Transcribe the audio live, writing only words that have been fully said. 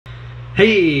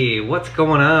Hey, what's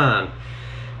going on?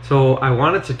 So I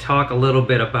wanted to talk a little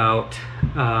bit about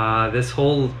this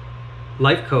whole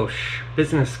life coach,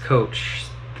 business coach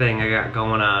thing I got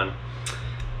going on.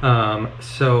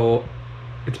 So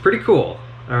it's pretty cool.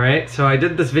 All right. So I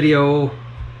did this video,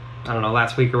 I don't know,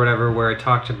 last week or whatever, where I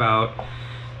talked about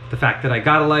the fact that I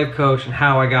got a life coach and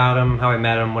how I got him, how I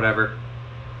met him, whatever.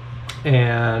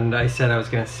 And I said I was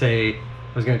going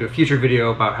to do a future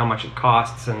video about how much it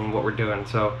costs and what we're doing.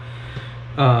 So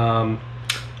I'm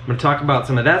going to talk about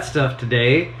some of that stuff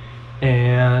today,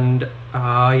 and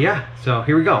yeah, so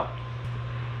here we go.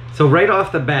 So right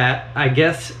off the bat, I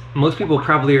guess most people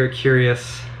probably are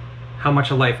curious how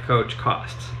much a life coach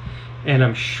costs, and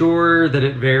I'm sure that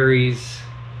it varies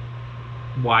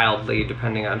wildly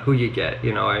depending on who you get.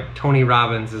 You know, Tony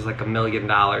Robbins is like $1 million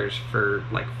for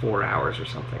like 4 hours or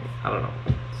something. I don't know,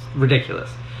 it's ridiculous.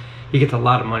 He gets a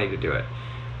lot of money to do it.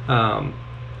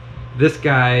 This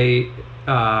guy,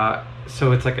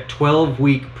 so it's like a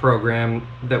 12-week program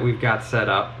that we've got set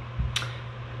up.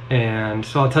 And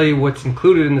so I'll tell you what's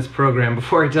included in this program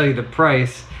before I tell you the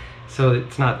price, so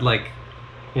it's not like,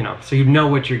 you know, so you know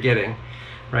what you're getting,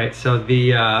 right? So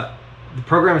the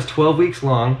program is 12 weeks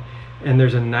long, and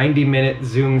there's a 90-minute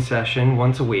Zoom session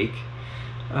once a week.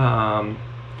 And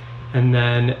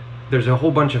then there's a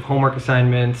whole bunch of homework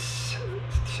assignments.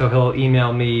 So he'll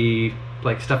email me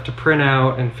like stuff to print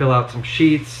out and fill out some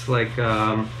sheets. Like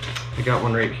I got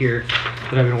one right here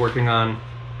that I've been working on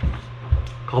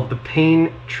called the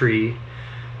Pain Tree.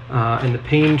 And the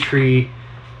Pain Tree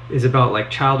is about like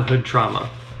childhood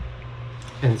trauma.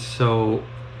 And so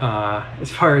as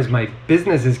far as my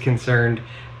business is concerned,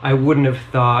 I wouldn't have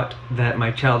thought that my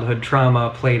childhood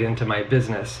trauma played into my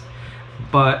business,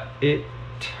 but it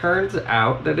turns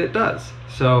out that it does.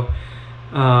 So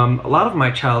a lot of my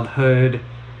childhood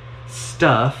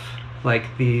stuff, like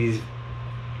these,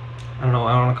 I don't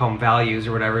want to call them values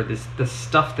or whatever, the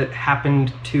stuff that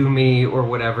happened to me or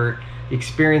whatever, the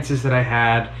experiences that I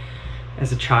had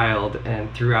as a child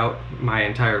and throughout my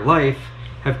entire life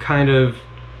have kind of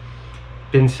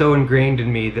been so ingrained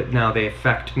in me that now they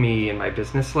affect me in my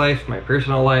business life, my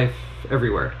personal life,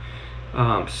 everywhere.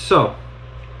 So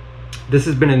this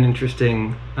has been an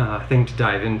interesting thing to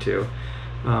dive into.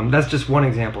 That's just one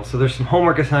example. So there's some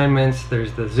homework assignments,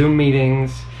 there's the Zoom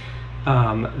meetings,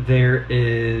 there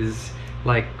is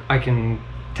like I can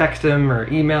text him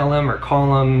or email him or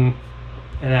call him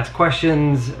and ask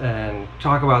questions and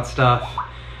talk about stuff.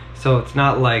 So it's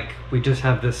not like we just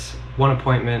have this one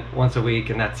appointment once a week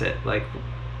and that's it. Like,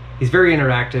 he's very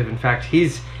interactive. In fact,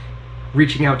 he's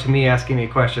reaching out to me, asking me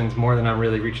questions more than I'm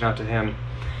really reaching out to him.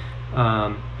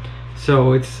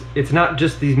 So it's not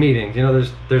just these meetings. You know,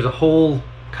 there's a whole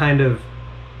kind of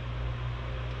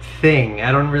thing.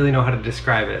 I don't really know how to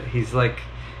describe it. He's like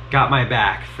got my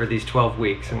back for these 12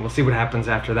 weeks, and we'll see what happens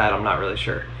after that. I'm not really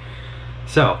sure.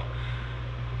 So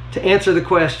to answer the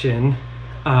question,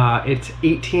 it's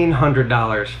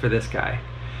 $1,800 for this guy.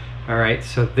 All right,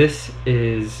 so this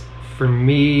is for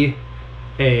me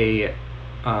an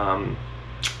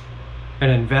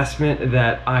investment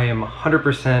that I am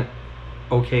 100%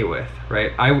 okay with,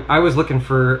 right? I was looking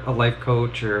for a life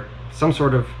coach or some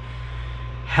sort of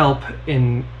help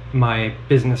in my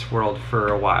business world for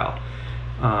a while.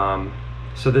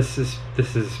 So this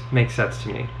makes sense to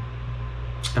me.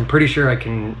 I'm pretty sure I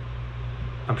can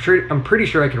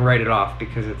write it off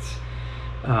because it's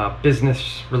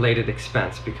business related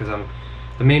expense, because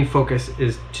the main focus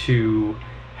is to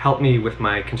help me with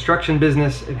my construction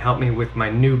business and help me with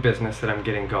my new business that I'm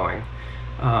getting going.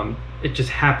 It just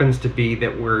happens to be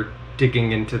that we're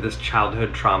digging into this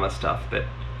childhood trauma stuff that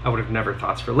I would have never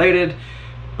thought's related,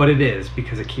 but it is,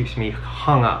 because it keeps me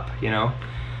hung up, you know?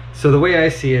 So the way I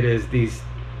see it is these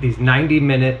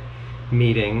 90-minute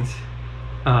meetings,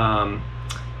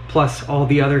 plus all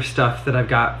the other stuff that I've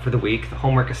got for the week, the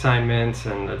homework assignments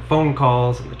and the phone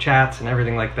calls and the chats and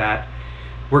everything like that,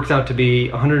 works out to be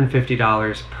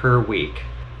 $150 per week.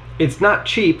 It's not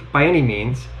cheap by any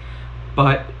means,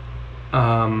 but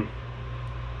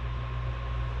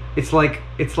it's like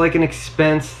an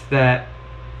expense that,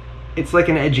 it's like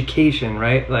an education,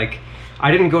 right? Like,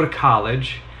 I didn't go to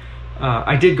college.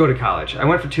 I did go to college. I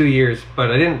went for 2 years,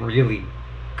 but I didn't really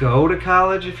go to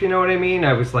college, if you know what I mean.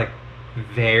 I was like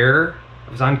there. I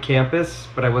was on campus,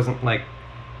 but I wasn't like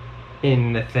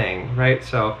in the thing, right?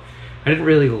 So I didn't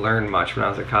really learn much when I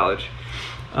was at college.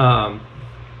 But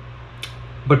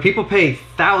people pay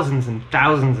thousands and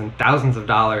thousands and thousands of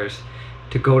dollars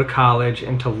to go to college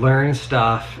and to learn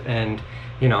stuff, and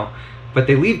you know, but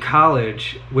they leave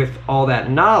college with all that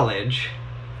knowledge,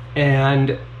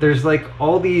 And there's like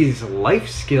all these life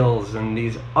skills and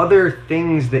these other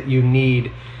things that you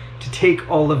need to take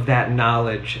all of that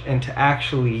knowledge and to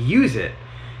actually use it.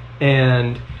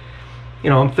 And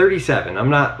I'm 37. I'm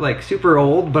not like super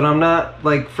old, but I'm not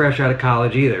like fresh out of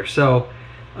college either. So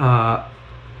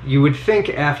you would think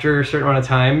after a certain amount of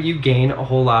time you gain a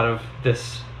whole lot of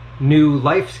this new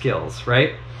life skills,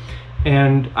 right?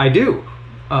 And I do.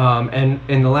 And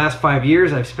in the last 5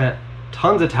 years, I've spent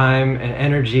tons of time and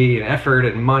energy and effort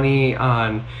and money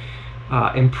on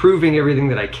improving everything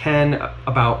that I can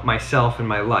about myself and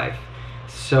my life.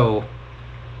 So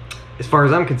as far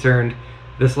as I'm concerned,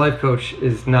 this life coach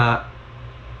is not,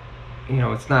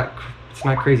 it's not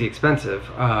crazy expensive.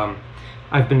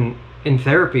 I've been in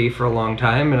therapy for a long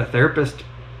time, and a therapist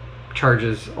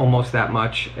charges almost that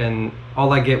much, and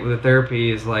all I get with a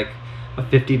therapy is like a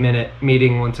 50-minute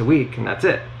meeting once a week, and that's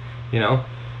it.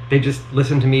 They just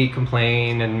listen to me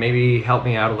complain and maybe help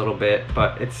me out a little bit,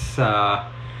 but it's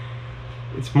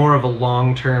more of a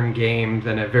long-term game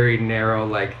than a very narrow,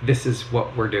 like, this is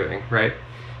what we're doing, right?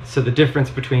 So the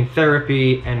difference between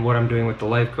therapy and what I'm doing with the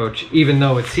life coach, even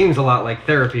though it seems a lot like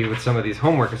therapy with some of these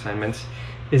homework assignments,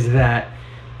 is that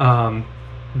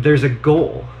there's a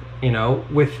goal.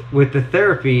 With the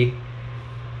therapy,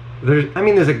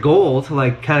 there's a goal to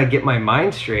like kind of get my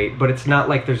mind straight, but it's not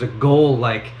like there's a goal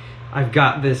like I've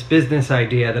got this business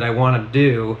idea that I want to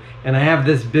do, and I have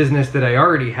this business that I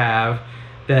already have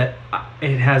that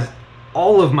it has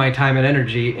all of my time and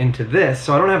energy into this,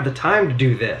 so I don't have the time to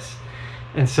do this.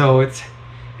 And so it's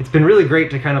been really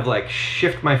great to kind of like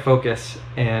shift my focus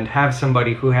and have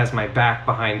somebody who has my back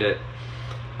behind it,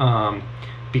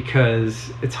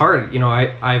 because it's hard.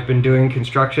 I've been doing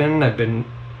construction. I've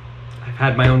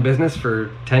had my own business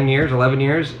for 10 years, 11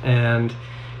 years, and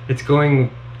it's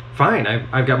going fine.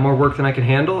 I've got more work than I can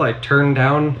handle. I turn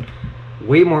down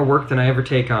way more work than I ever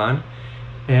take on,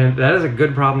 and that is a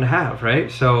good problem to have,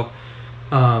 right? So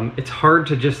it's hard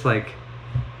to just like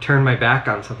turn my back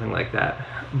on something like that.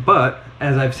 But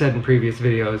as I've said in previous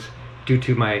videos, due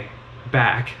to my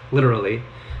back, literally,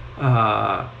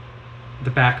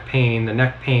 the back pain, the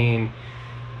neck pain,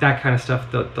 that kind of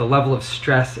stuff, the level of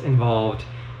stress involved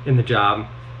in the job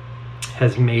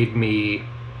has made me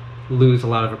lose a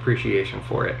lot of appreciation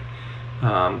for it.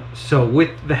 So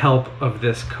with the help of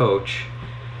this coach,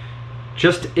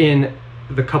 just in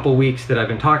the couple weeks that I've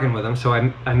been talking with him, so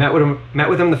I met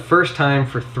with him the first time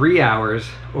for 3 hours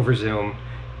over Zoom,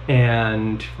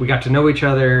 and we got to know each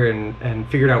other and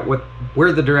figured out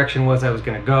where the direction was I was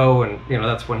going to go, and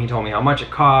that's when he told me how much it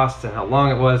costs and how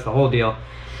long it was, the whole deal.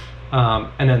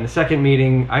 And then the second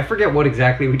meeting, I forget what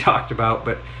exactly we talked about,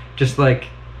 but just like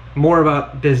more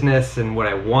about business and what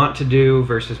I want to do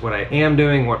versus what I am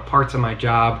doing, what parts of my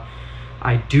job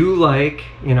I do like,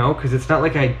 because it's not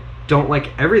like I don't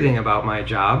like everything about my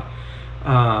job.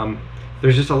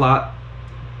 There's just a lot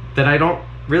that I don't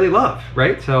really love,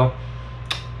 right? So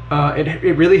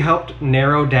it really helped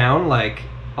narrow down like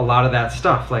a lot of that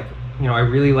stuff. Like, I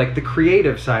really like the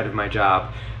creative side of my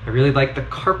job. I really like the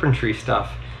carpentry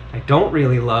stuff. I don't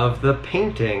really love the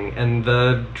painting and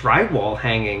the drywall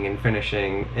hanging and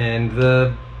finishing and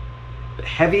the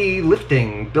heavy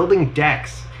lifting, building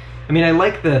decks. I mean, I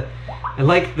like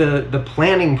the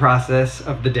planning process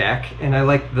of the deck, and I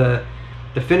like the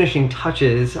finishing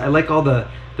touches. I like all the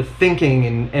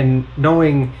thinking and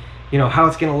knowing, how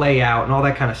it's gonna lay out and all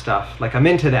that kind of stuff. Like, I'm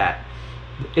into that.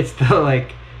 It's the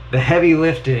heavy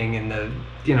lifting and the,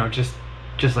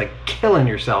 just like killing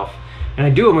yourself. And I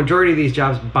do a majority of these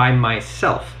jobs by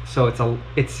myself, so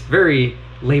it's very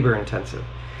labor intensive.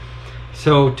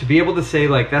 So to be able to say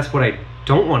like, that's what I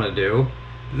don't want to do,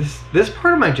 this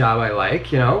part of my job I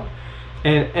like, and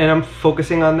I'm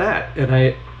focusing on that. And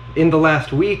I, in the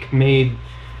last week, I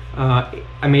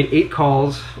made 8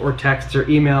 calls or texts or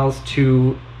emails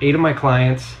to 8 of my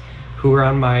clients who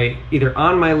are either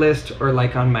on my list or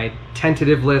like on my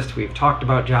tentative list. We've talked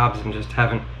about jobs and just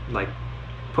haven't like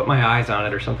put my eyes on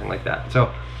it or something like that. So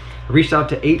I reached out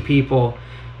to 8 people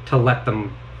to let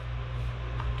them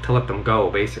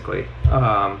go, basically.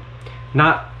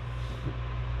 Not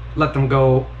let them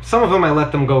go. Some of them I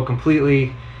let them go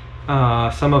completely.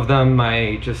 Some of them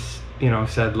I just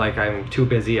said like, I'm too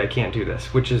busy, I can't do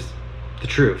this, which is the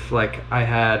truth. Like, I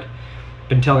had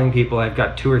been telling people I've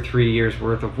got 2 or 3 years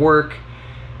worth of work,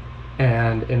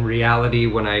 and in reality,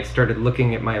 when I started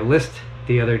looking at my list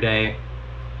the other day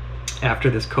after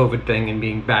this COVID thing and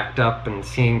being backed up and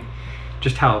seeing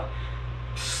just how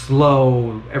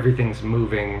slow everything's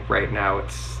moving right now,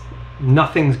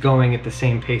 nothing's going at the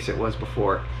same pace it was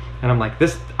before. And I'm like,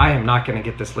 I am not going to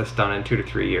get this list done in 2 to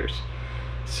 3 years.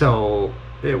 So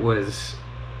it was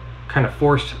kind of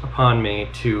forced upon me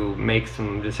to make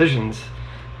some decisions.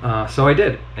 So I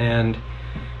did, and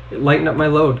it lightened up my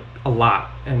load a lot,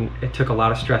 and it took a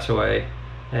lot of stress away,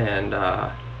 and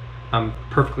I'm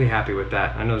perfectly happy with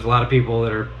that. I know there's a lot of people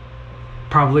that are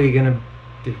probably gonna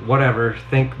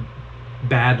think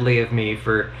badly of me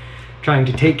for trying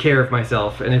to take care of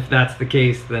myself, and if that's the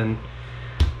case, then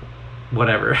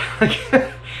whatever.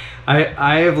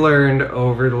 I have learned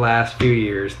over the last few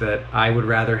years that I would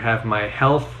rather have my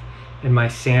health and my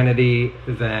sanity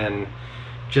than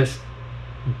just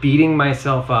beating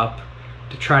myself up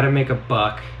to try to make a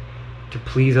buck to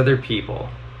please other people,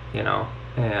 you know.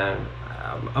 And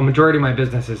a majority of my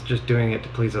business is just doing it to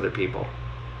please other people.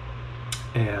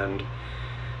 And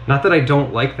not that I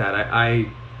don't like that.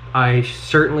 I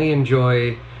certainly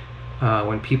enjoy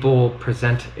when people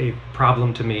present a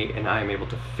problem to me and I'm able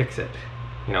to fix it.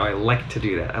 You know, I like to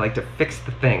do that. I like to fix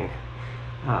the thing.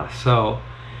 So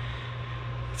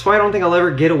that's why I don't think I'll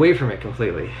ever get away from it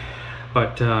completely.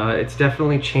 But it's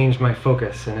definitely changed my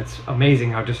focus, and it's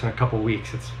amazing how just in a couple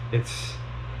weeks it's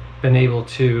been able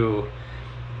to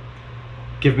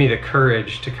give me the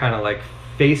courage to kind of like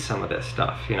face some of this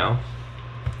stuff, you know,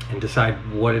 and decide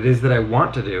what it is that I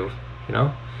want to do, you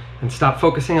know, and stop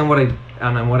focusing on what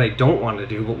I don't want to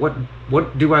do, but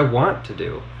what do I want to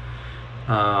do?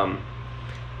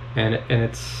 And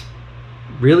it's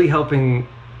really helping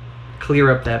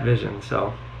clear up that vision.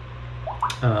 So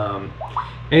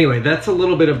anyway, that's a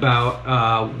little bit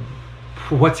about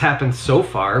what's happened so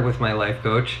far with my life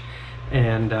coach,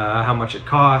 and how much it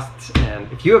costs. And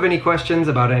if you have any questions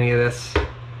about any of this,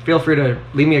 feel free to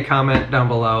leave me a comment down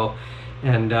below.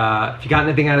 And if you got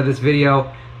anything out of this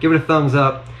video, give it a thumbs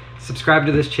up. Subscribe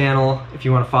to this channel if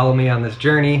you want to follow me on this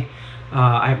journey.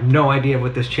 I have no idea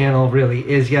what this channel really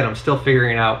is yet. I'm still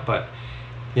figuring it out, but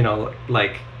you know,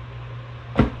 like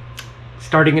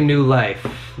starting a new life,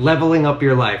 leveling up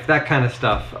your life, that kind of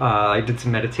stuff. I did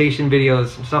some meditation videos,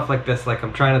 some stuff like this. Like,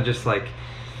 I'm trying to just like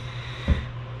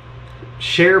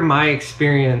share my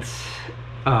experience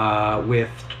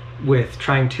with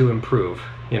trying to improve,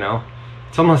 you know.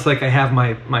 It's almost like I have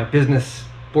my business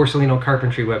Borsellino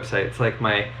carpentry website. It's like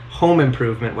my home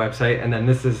improvement website, and then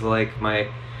this is like my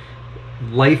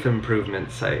life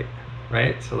improvement site,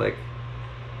 right? So like,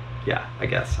 yeah, I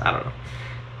guess, I don't know.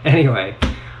 Anyway,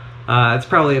 it's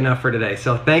probably enough for today.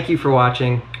 So thank you for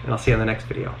watching, and I'll see you on the next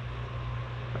video.